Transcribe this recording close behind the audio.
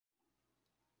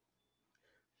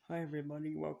Hi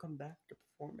everybody, welcome back to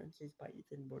Performances by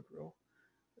Ethan Woodrow.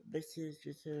 This is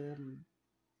just a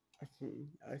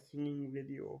singing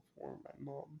video for my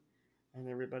mom and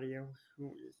everybody else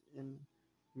who is in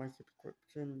my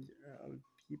subscription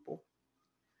people.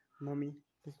 Mommy,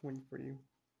 this one's for you.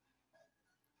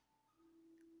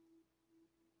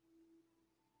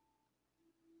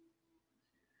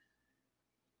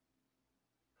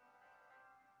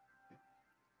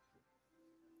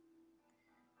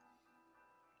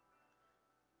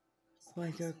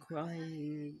 Like a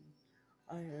crying,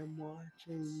 I am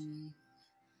watching,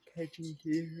 catching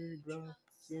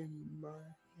teardrops in my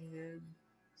hand.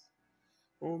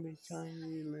 Only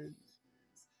silence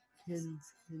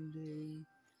contending,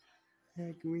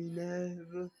 like we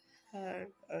never had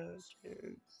a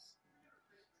chance.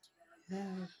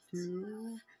 Have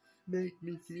to make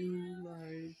me feel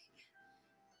like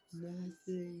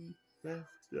nothing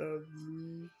left of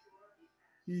me.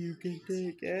 You can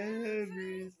take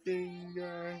everything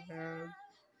I have.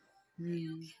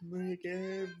 You make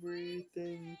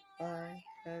everything I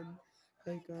am,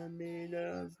 like I'm made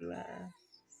of glass,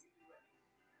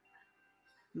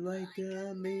 like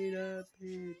I'm made of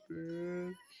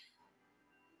paper.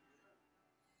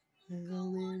 And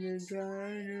only to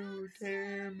try to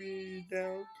tear me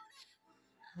down.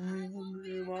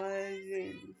 I'm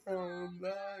rising from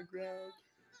the ground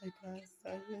like a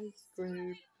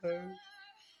skyscraper,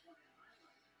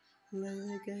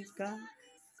 like a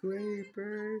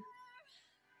skyscraper.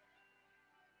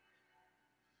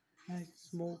 As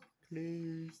smoke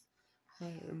clears,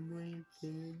 I am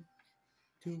waiting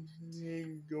to let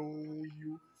go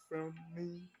you from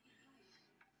me.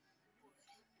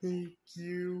 Make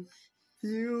you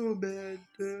feel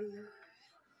better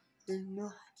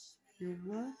enough. You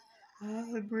what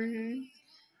I breathe.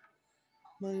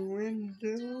 My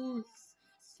windows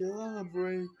still are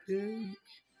breaking.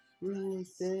 We were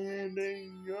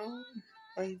standing on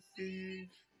my feet.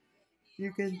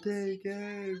 You can take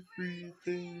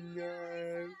everything I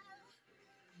have.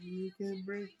 You can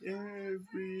break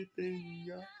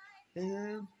everything I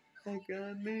am. Like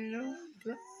I'm made of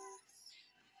glass.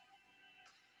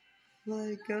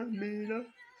 Like I'm made of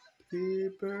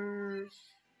paper.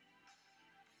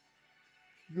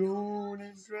 Go on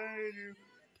and try to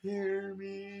tear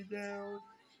me down.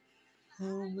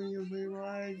 Only will be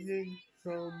rising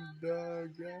from the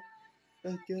ground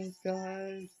like a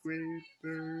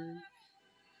skyscraper.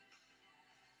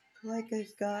 Like a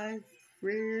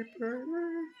skyscraper.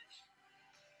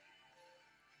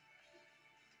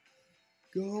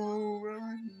 Go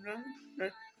run, run,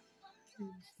 run.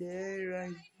 Stay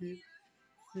right here.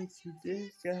 Makes you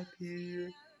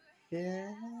disappear.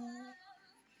 Yeah.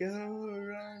 Go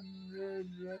run, run,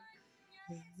 run.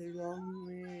 It's a long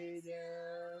way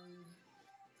down.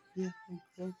 Yeah, I'm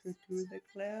closer to the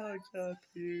clouds up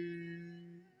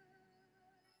here.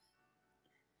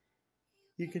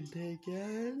 You can take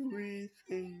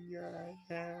everything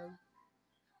I have.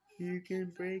 You can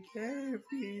break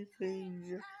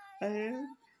everything I am.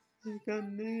 Like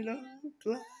I'm made of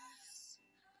glass.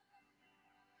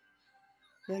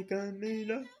 Like I'm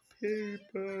made of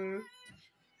paper.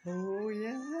 Oh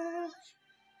yeah.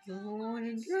 No one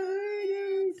is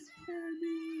trying to tell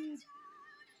me.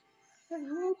 I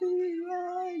will be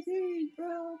rising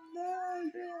from the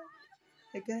ground.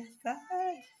 Like a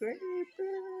skyscraper.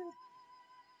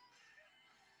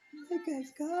 Like a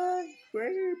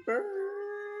skyscraper.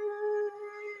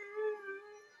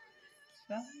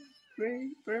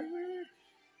 Skyscraper.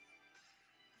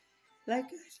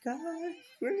 Like a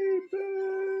skyscraper.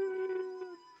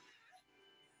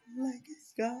 Like a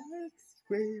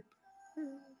skyscraper.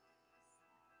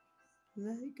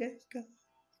 Like a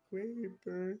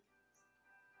skyscraper.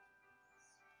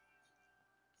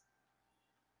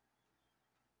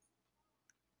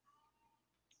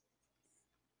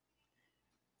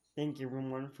 Thank you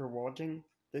everyone for watching.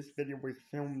 This video was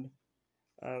filmed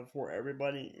for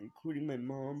everybody, including my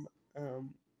mom.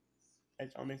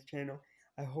 It's on this channel.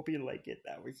 I hope you like it.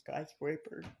 That was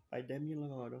Skyscraper by Demi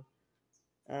Lovato.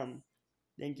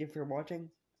 Thank you for watching,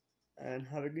 and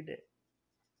have a good day.